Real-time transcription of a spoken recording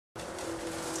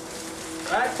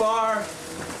Whack bar!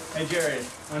 Hey Jerry,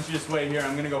 why don't you just wait here?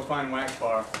 I'm gonna go find Whack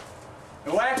bar.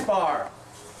 Hey, Whack bar!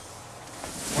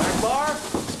 Whack bar?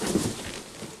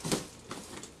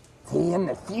 See, in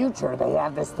the future, they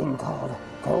have this thing called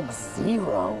Coke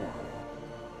Zero.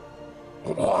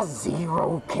 It has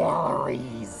 0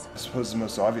 calories. I suppose the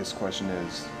most obvious question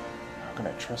is, how can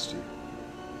I trust you?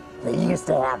 They used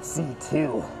to have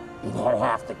C2. It had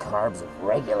half the carbs of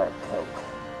regular Coke.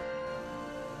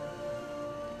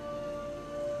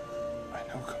 I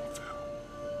know Kung Fu.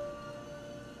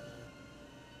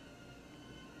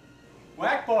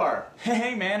 Whack bar!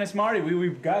 Hey man, it's Marty.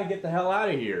 We've got to get the hell out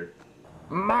of here.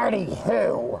 Marty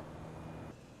who?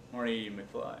 Marty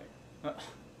McFly.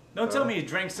 Don't tell me you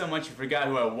drank so much you forgot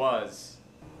who I was.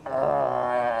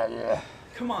 Yeah.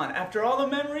 Come on, after all the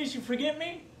memories, you forget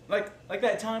me? Like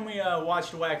that time we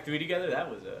watched Whack 3 together. That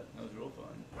was real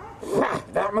fun.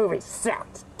 That movie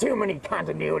sucked. Too many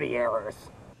continuity errors.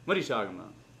 What are you talking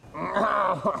about?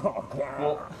 Oh, God.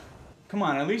 Well, come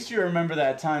on. At least you remember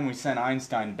that time we sent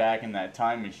Einstein back in that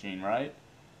time machine, right?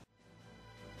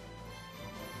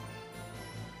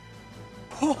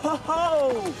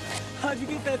 Whoa! How'd you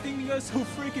get that thing to go so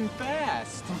freaking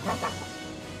fast?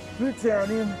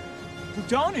 Plutonium.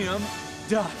 Plutonium?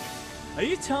 Duh. Are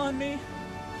you telling me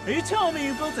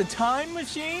you built a time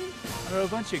machine? Or a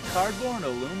bunch of cardboard and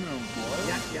aluminum foil?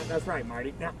 Yeah, that's right,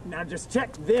 Marty. Now just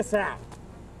check this out.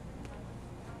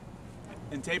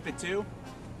 And tape it too?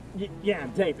 Yeah,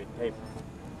 tape it.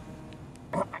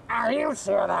 Are you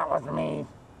sure that was me?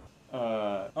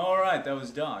 Alright, that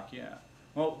was Doc, yeah.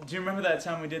 Well, do you remember that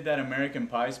time we did that American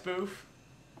Pie spoof?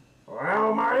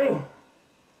 Well, Marty,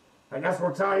 I guess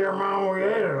we'll tell your mom we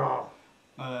ate it all.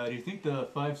 Do you think the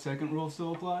 5-second rule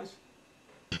still applies?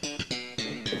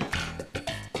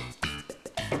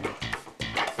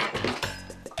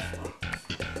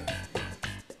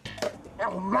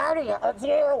 Oh, Marty, it's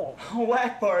you!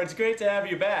 Whack bar, it's great to have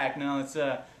you back. Now let's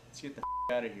get the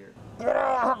out of here. Can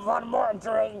I have one more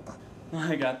drink?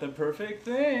 I got the perfect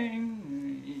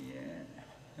thing. Yeah.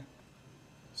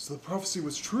 So the prophecy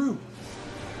was true.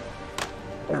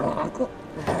 Okay,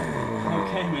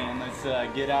 man, let's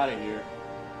get out of here.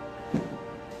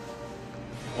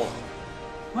 Oh.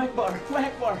 Whack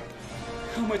bar!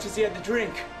 How much has he had to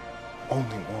drink?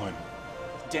 Only one.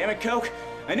 Damn it, Coke!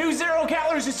 I knew 0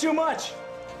 calories is too much!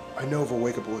 I know of a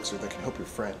wake-up elixir that can help your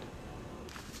friend.